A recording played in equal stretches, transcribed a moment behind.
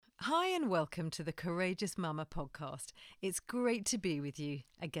Hi and welcome to the Courageous Mama podcast. It's great to be with you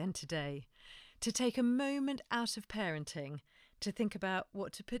again today, to take a moment out of parenting to think about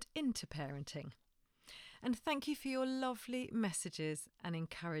what to put into parenting. And thank you for your lovely messages and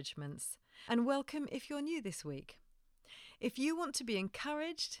encouragements. And welcome if you're new this week. If you want to be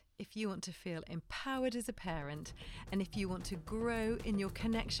encouraged, if you want to feel empowered as a parent, and if you want to grow in your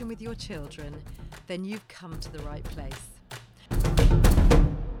connection with your children, then you've come to the right place.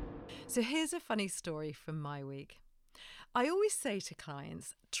 So here's a funny story from my week. I always say to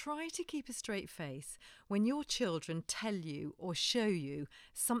clients, try to keep a straight face when your children tell you or show you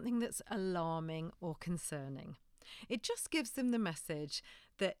something that's alarming or concerning. It just gives them the message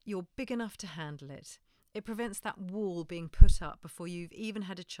that you're big enough to handle it. It prevents that wall being put up before you've even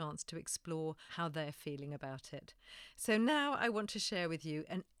had a chance to explore how they're feeling about it. So now I want to share with you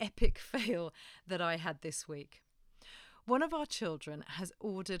an epic fail that I had this week. One of our children has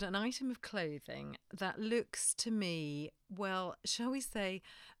ordered an item of clothing that looks to me, well, shall we say,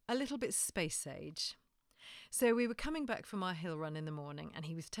 a little bit space age. So we were coming back from our hill run in the morning and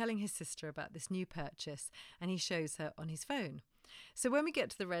he was telling his sister about this new purchase and he shows her on his phone. So when we get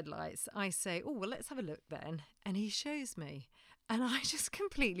to the red lights, I say, oh, well, let's have a look then. And he shows me and I just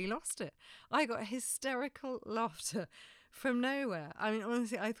completely lost it. I got hysterical laughter from nowhere. I mean,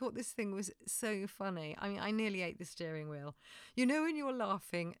 honestly, I thought this thing was so funny. I mean, I nearly ate the steering wheel. You know, when you're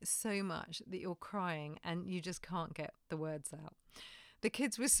laughing so much that you're crying and you just can't get the words out. The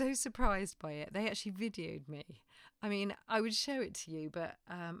kids were so surprised by it. They actually videoed me. I mean, I would show it to you, but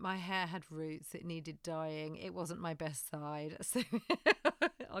my hair had roots. It needed dyeing. It wasn't my best side. So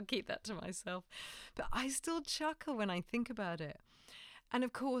I'll keep that to myself. But I still chuckle when I think about it. And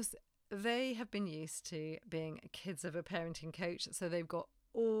of course, they have been used to being kids of a parenting coach, so they've got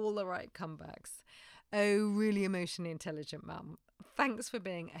all the right comebacks. Oh, really emotionally intelligent mum. Thanks for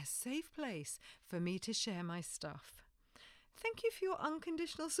being a safe place for me to share my stuff. Thank you for your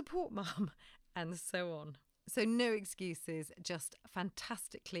unconditional support, mum, and so on. So no excuses, just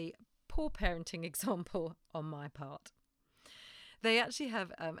fantastically poor parenting example on my part. They actually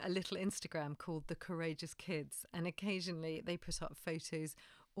have a little Instagram called The Courageous Kids, and occasionally they put up photos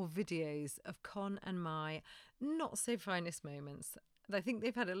or videos of Con and my not so finest moments. I think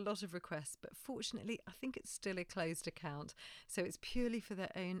they've had a lot of requests, but fortunately I think it's still a closed account, so it's purely for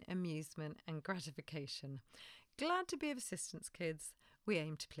their own amusement and gratification. Glad to be of assistance, kids. We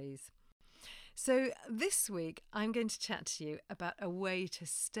aim to please. So this week I'm going to chat to you about a way to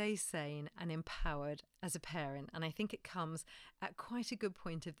stay sane and empowered as a parent, and I think it comes at quite a good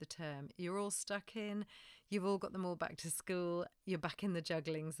point of the term. You're all stuck in, you've all got them all back to school, you're back in the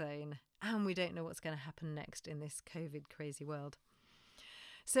juggling zone, and we don't know what's going to happen next in this COVID crazy world.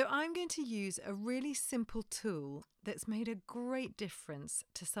 So I'm going to use a really simple tool that's made a great difference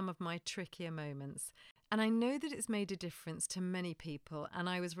to some of my trickier moments. And I know that it's made a difference to many people, and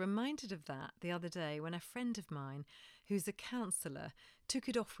I was reminded of that the other day when a friend of mine, who's a counsellor, took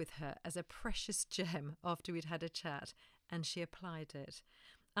it off with her as a precious gem after we'd had a chat, and she applied it.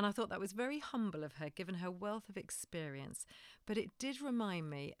 And I thought that was very humble of her, given her wealth of experience, but it did remind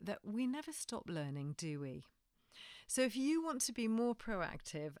me that we never stop learning, do we? So if you want to be more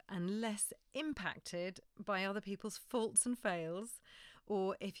proactive and less impacted by other people's faults and fails,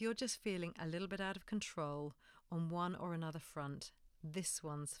 or if you're just feeling a little bit out of control on one or another front, this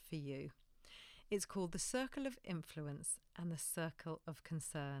one's for you. It's called the Circle of Influence and the Circle of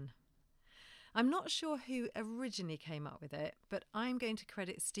Concern. I'm not sure who originally came up with it, but I'm going to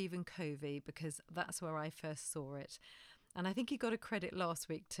credit Stephen Covey because that's where I first saw it. And I think he got a credit last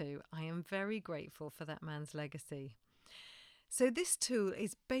week too. I am very grateful for that man's legacy. So this tool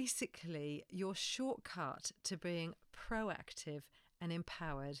is basically your shortcut to being proactive and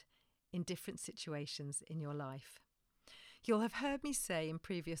empowered in different situations in your life. You'll have heard me say in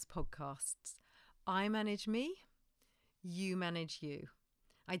previous podcasts, I manage me, you manage you.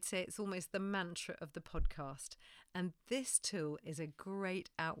 I'd say it's almost the mantra of the podcast. And this tool is a great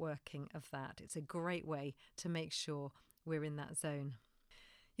outworking of that. It's a great way to make sure we're in that zone.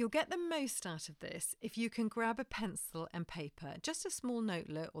 You'll get the most out of this if you can grab a pencil and paper. Just a small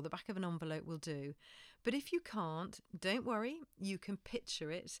notelet or the back of an envelope will do. But if you can't, don't worry, you can picture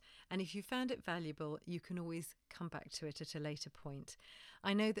it. And if you found it valuable, you can always come back to it at a later point.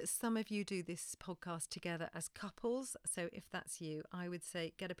 I know that some of you do this podcast together as couples. So if that's you, I would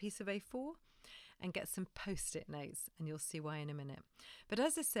say get a piece of A4 and get some post-it notes, and you'll see why in a minute. But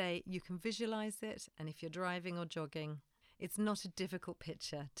as I say, you can visualize it. And if you're driving or jogging, it's not a difficult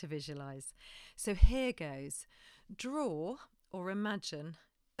picture to visualize. So here goes. Draw or imagine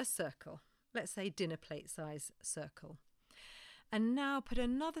a circle. Let's say dinner plate size circle. And now put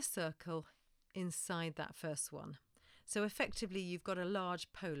another circle inside that first one. So effectively you've got a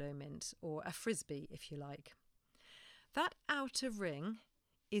large polo mint, or a frisbee if you like. That outer ring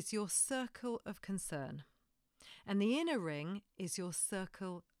is your circle of concern, and the inner ring is your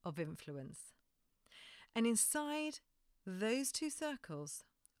circle of influence. And inside those two circles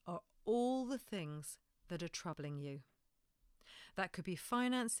are all the things that are troubling you. That could be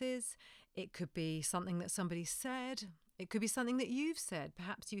finances, it could be something that somebody said, it could be something that you've said.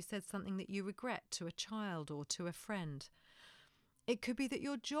 Perhaps you said something that you regret to a child or to a friend. It could be that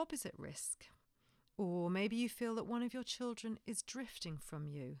your job is at risk, or maybe you feel that one of your children is drifting from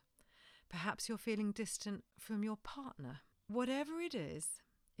you. Perhaps you're feeling distant from your partner. Whatever it is,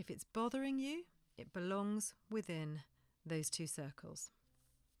 if it's bothering you, it belongs within those two circles.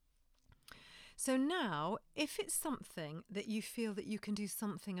 So now, if it's something that you feel that you can do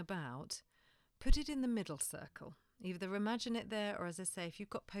something about, put it in the middle circle. Either imagine it there, or as I say, if you've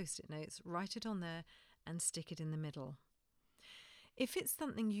got post-it notes, write it on there and stick it in the middle. If it's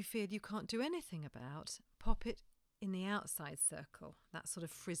something you feel you can't do anything about, pop it in the outside circle, that sort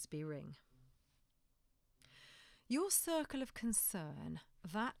of frisbee ring. Your circle of concern,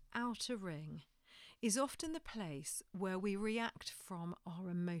 that outer ring, is often the place where we react from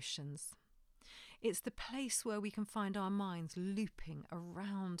our emotions. It's the place where we can find our minds looping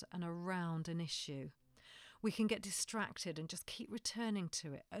around and around an issue. We can get distracted and just keep returning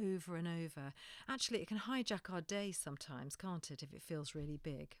to it over and over. Actually, it can hijack our day sometimes, can't it, if it feels really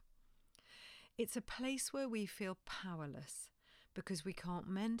big? It's a place where we feel powerless because we can't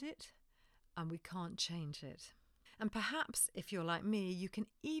mend it and we can't change it. And perhaps, if you're like me, you can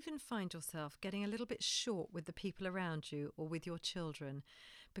even find yourself getting a little bit short with the people around you or with your children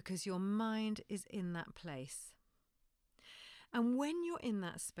because your mind is in that place. And when you're in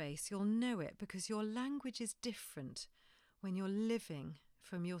that space, you'll know it because your language is different when you're living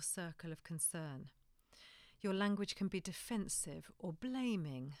from your circle of concern. Your language can be defensive or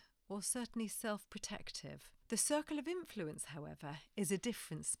blaming or certainly self-protective. The circle of influence, however, is a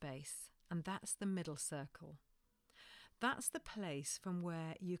different space, and that's the middle circle. That's the place from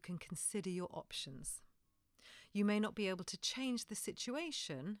where you can consider your options. You may not be able to change the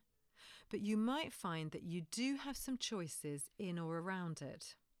situation, but you might find that you do have some choices in or around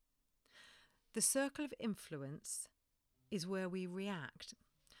it. The circle of influence is where we react.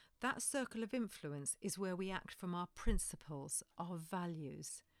 That circle of influence is where we act from our principles, our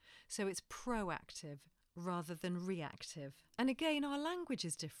values. So it's proactive rather than reactive. And again, our language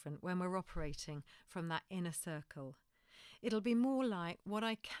is different when we're operating from that inner circle. It'll be more like, what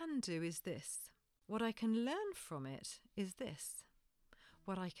I can do is this. What I can learn from it is this.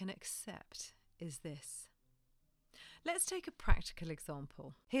 What I can accept is this. Let's take a practical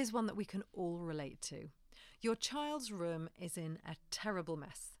example. Here's one that we can all relate to. Your child's room is in a terrible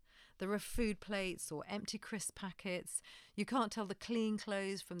mess. There are food plates or empty crisp packets. You can't tell the clean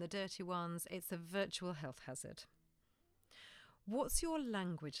clothes from the dirty ones. It's a virtual health hazard. What's your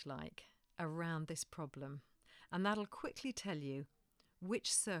language like around this problem? And that'll quickly tell you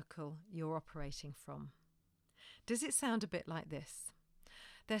which circle you're operating from. Does it sound a bit like this?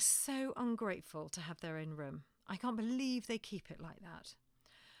 They're so ungrateful to have their own room. I can't believe they keep it like that.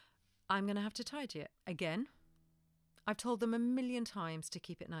 I'm going to have to tidy it again. I've told them 1,000,000 times to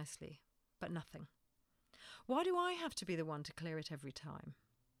keep it nicely, but nothing. Why do I have to be the one to clear it every time?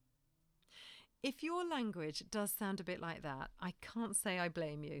 If your language does sound a bit like that, I can't say I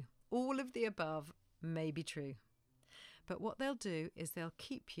blame you. All of the above may be true. But what they'll do is they'll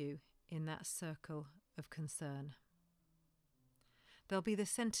keep you in that circle of concern. There'll be the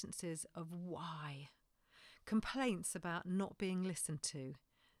sentences of why, complaints about not being listened to,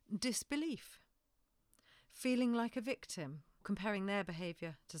 disbelief, feeling like a victim, comparing their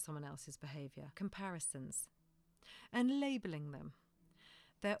behaviour to someone else's behaviour, comparisons, and labelling them.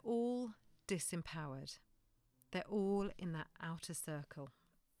 They're all disempowered. They're all in that outer circle.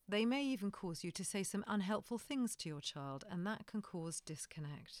 They may even cause you to say some unhelpful things to your child, and that can cause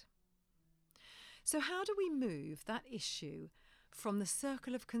disconnect. So how do we move that issue from the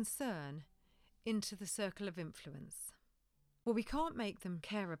circle of concern into the circle of influence? Well, we can't make them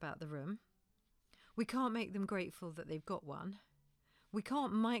care about the room. We can't make them grateful that they've got one. We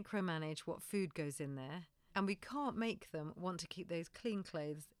can't micromanage what food goes in there. And we can't make them want to keep those clean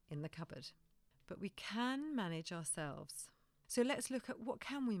clothes in the cupboard. But we can manage ourselves. So let's look at what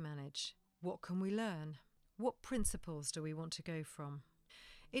can we manage? What can we learn? What principles do we want to go from?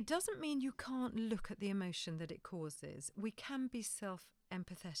 It doesn't mean you can't look at the emotion that it causes. We can be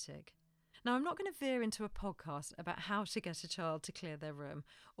self-empathetic. Now, I'm not going to veer into a podcast about how to get a child to clear their room,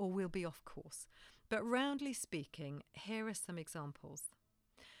 or we'll be off course. But roundly speaking, here are some examples.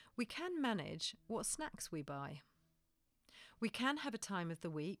 We can manage what snacks we buy. We can have a time of the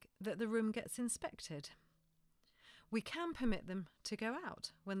week that the room gets inspected. We can permit them to go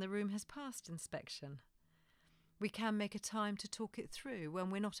out when the room has passed inspection. We can make a time to talk it through when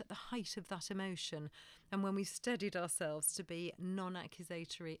we're not at the height of that emotion and when we've steadied ourselves to be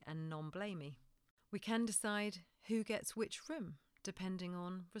non-accusatory and non-blamey. We can decide who gets which room, depending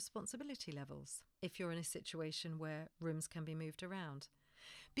on responsibility levels, if you're in a situation where rooms can be moved around.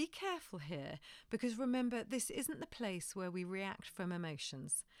 Be careful here, because remember, this isn't the place where we react from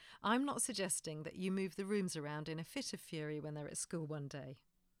emotions. I'm not suggesting that you move the rooms around in a fit of fury when they're at school one day.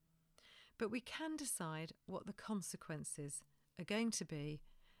 But we can decide what the consequences are going to be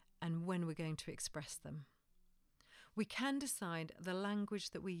and when we're going to express them. We can decide the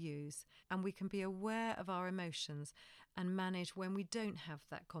language that we use, and we can be aware of our emotions and manage when we don't have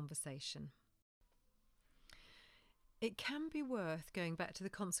that conversation. It can be worth going back to the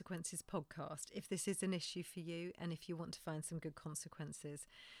Consequences podcast if this is an issue for you and if you want to find some good consequences.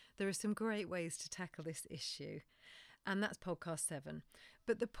 There are some great ways to tackle this issue, and that's podcast 7.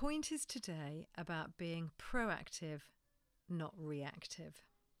 But the point is today about being proactive, not reactive.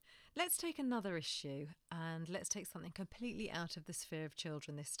 Let's take another issue, and let's take something completely out of the sphere of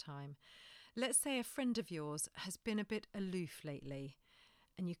children this time. Let's say a friend of yours has been a bit aloof lately,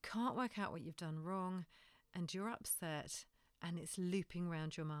 and you can't work out what you've done wrong, and you're upset, and it's looping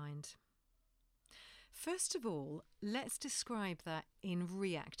round your mind. First of all, let's describe that in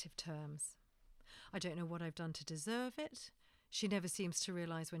reactive terms. I don't know what I've done to deserve it. She never seems to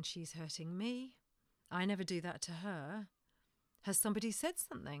realise when she's hurting me. I never do that to her. Has somebody said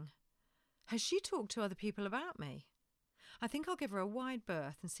something? Has she talked to other people about me? I think I'll give her a wide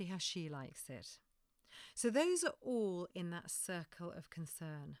berth and see how she likes it. So those are all in that circle of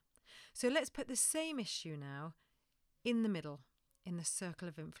concern. So let's put the same issue now in the middle, in the circle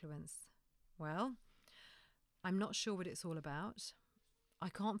of influence. Well, I'm not sure what it's all about. I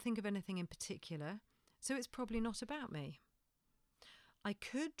can't think of anything in particular, so it's probably not about me. I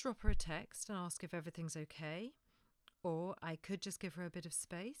could drop her a text and ask if everything's okay, or I could just give her a bit of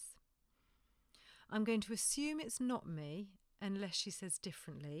space. I'm going to assume it's not me unless she says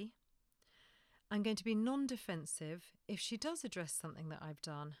differently. I'm going to be non-defensive if she does address something that I've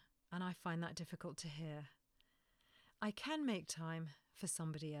done and I find that difficult to hear. I can make time for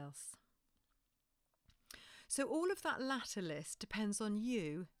somebody else. So all of that latter list depends on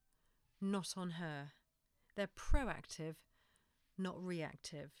you, not on her. They're proactive, not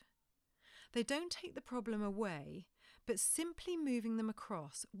reactive. They don't take the problem away, but simply moving them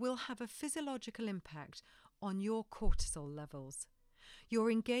across will have a physiological impact on your cortisol levels.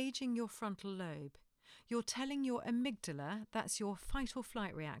 You're engaging your frontal lobe. You're telling your amygdala, that's your fight or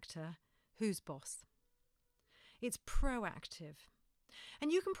flight reactor, who's boss. It's proactive.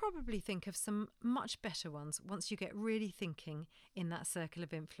 And you can probably think of some much better ones once you get really thinking in that circle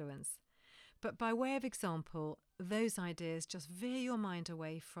of influence. But by way of example, those ideas just veer your mind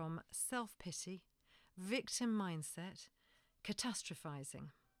away from self-pity, victim mindset, catastrophizing.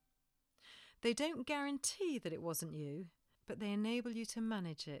 They don't guarantee that it wasn't you, but they enable you to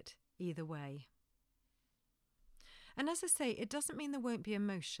manage it either way. And as I say, it doesn't mean there won't be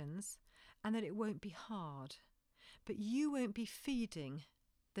emotions and that it won't be hard, but you won't be feeding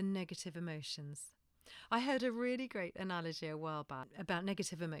the negative emotions. I heard a really great analogy a while back about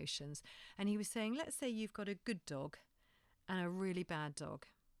negative emotions, and he was saying, let's say you've got a good dog and a really bad dog.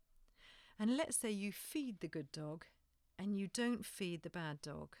 And let's say you feed the good dog and you don't feed the bad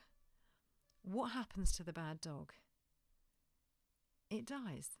dog. What happens to the bad dog? It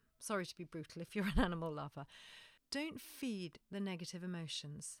dies. Sorry to be brutal if you're an animal lover. Don't feed the negative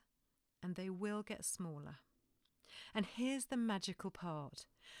emotions and they will get smaller. And here's the magical part.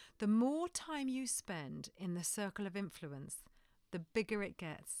 The more time you spend in the circle of influence, the bigger it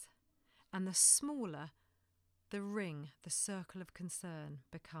gets, and the smaller the ring, the circle of concern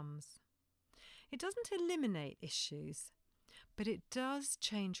becomes. It doesn't eliminate issues, but it does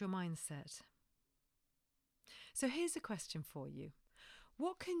change your mindset. So here's a question for you.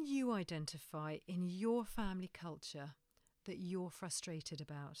 What can you identify in your family culture that you're frustrated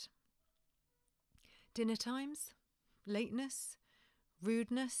about? Dinner times? Lateness?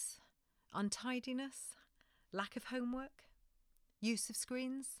 Rudeness? Untidiness? Lack of homework? Use of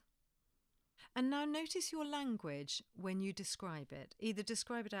screens? And now notice your language when you describe it. Either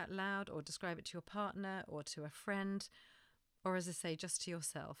describe it out loud or describe it to your partner or to a friend, or as I say, just to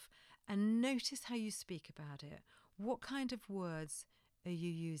yourself. And notice how you speak about it. What kind of words are you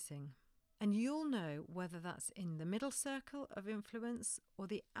using? And you'll know whether that's in the middle circle of influence or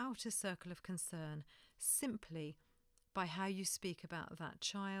the outer circle of concern simply by how you speak about that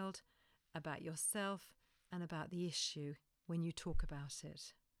child, about yourself, and about the issue when you talk about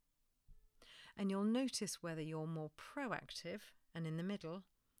it. And you'll notice whether you're more proactive and in the middle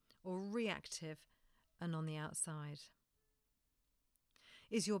or reactive and on the outside.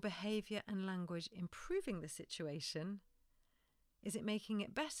 Is your behaviour and language improving the situation? Is it making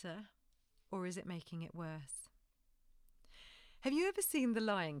it better? Or is it making it worse? Have you ever seen The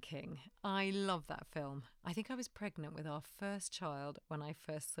Lion King? I love that film. I think I was pregnant with our first child when I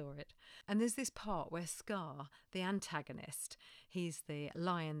first saw it. And there's this part where Scar, the antagonist, he's the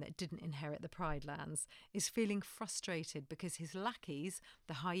lion that didn't inherit the Pride Lands, is feeling frustrated because his lackeys,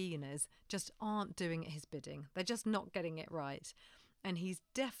 the hyenas, just aren't doing his bidding. They're just not getting it right. And he's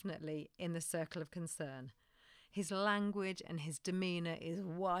definitely in the circle of concern. His language and his demeanour is,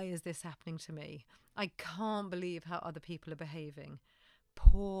 why is this happening to me? I can't believe how other people are behaving.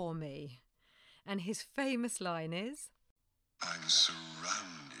 Poor me. And his famous line is, I'm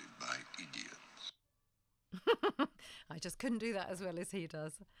surrounded by idiots. I just couldn't do that as well as he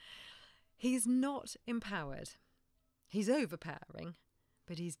does. He's not empowered. He's overpowering,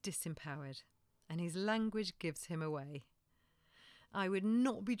 but he's disempowered. And his language gives him away. I would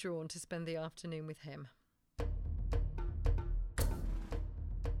not be drawn to spend the afternoon with him.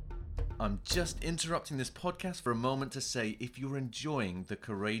 I'm just interrupting this podcast for a moment to say, if you're enjoying The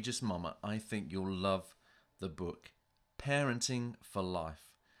Courageous Mama, I think you'll love the book, Parenting for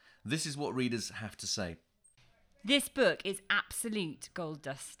Life. This is what readers have to say. This book is absolute gold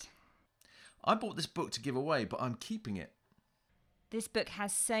dust. I bought this book to give away, but I'm keeping it. This book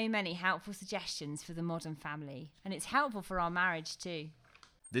has so many helpful suggestions for the modern family, and it's helpful for our marriage too.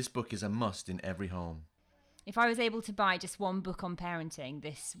 This book is a must in every home. If I was able to buy just one book on parenting,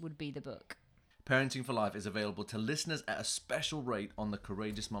 this would be the book. Parenting for Life is available to listeners at a special rate on the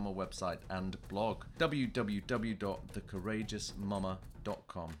Courageous Mama website and blog,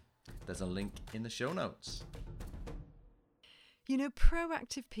 www.thecourageousmama.com. There's a link in the show notes. You know,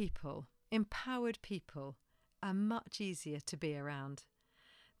 proactive people, empowered people, are much easier to be around.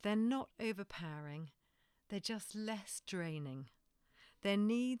 They're not overpowering, they're just less draining. Their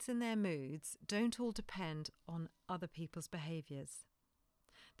needs and their moods don't all depend on other people's behaviours.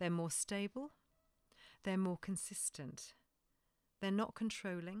 They're more stable, they're more consistent. They're not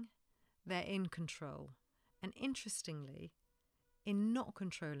controlling, they're in control. And interestingly, in not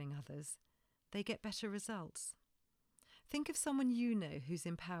controlling others, they get better results. Think of someone you know who's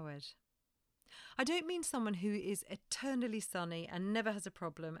empowered. I don't mean someone who is eternally sunny and never has a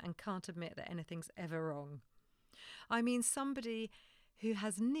problem and can't admit that anything's ever wrong. I mean somebody who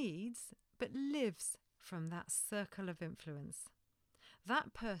has needs but lives from that circle of influence.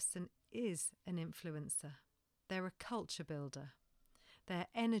 That person is an influencer. They're a culture builder. They're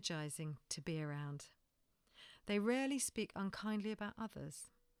energising to be around. They rarely speak unkindly about others,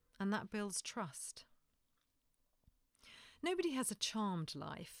 and that builds trust. Nobody has a charmed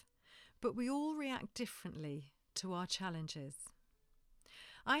life, but we all react differently to our challenges.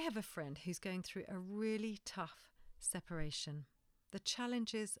 I have a friend who's going through a really tough separation. The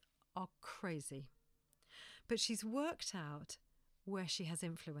challenges are crazy. But she's worked out where she has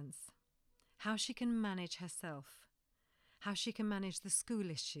influence, how she can manage herself, how she can manage the school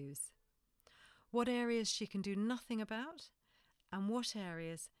issues, what areas she can do nothing about, and what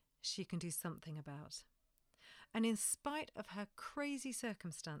areas she can do something about. And in spite of her crazy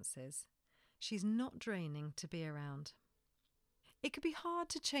circumstances, she's not draining to be around. It could be hard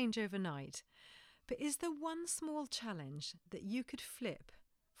to change overnight, but is there one small challenge that you could flip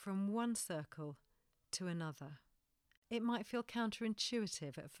from one circle to another? It might feel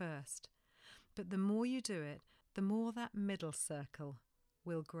counterintuitive at first, but the more you do it, the more that middle circle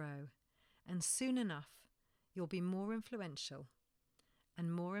will grow. And soon enough, you'll be more influential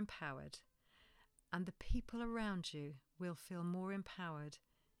and more empowered, and the people around you will feel more empowered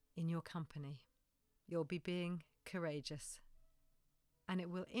in your company. You'll be being courageous, and it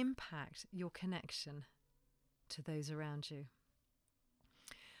will impact your connection to those around you.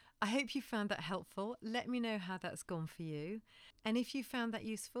 I hope you found that helpful. Let me know how that's gone for you. And if you found that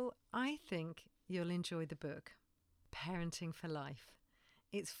useful, I think you'll enjoy the book, Parenting for Life.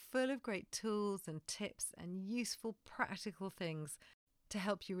 It's full of great tools and tips and useful practical things to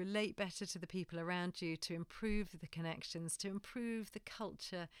help you relate better to the people around you, to improve the connections, to improve the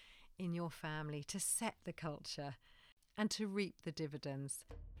culture in your family, to set the culture, and to reap the dividends.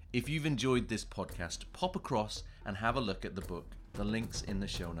 If you've enjoyed this podcast, pop across and have a look at the book, The link's in the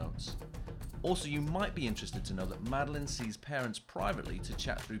show notes. Also, you might be interested to know that Madeline sees parents privately to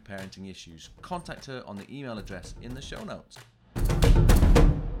chat through parenting issues. Contact her on the email address in the show notes.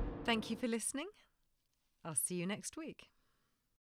 Thank you for listening. I'll see you next week.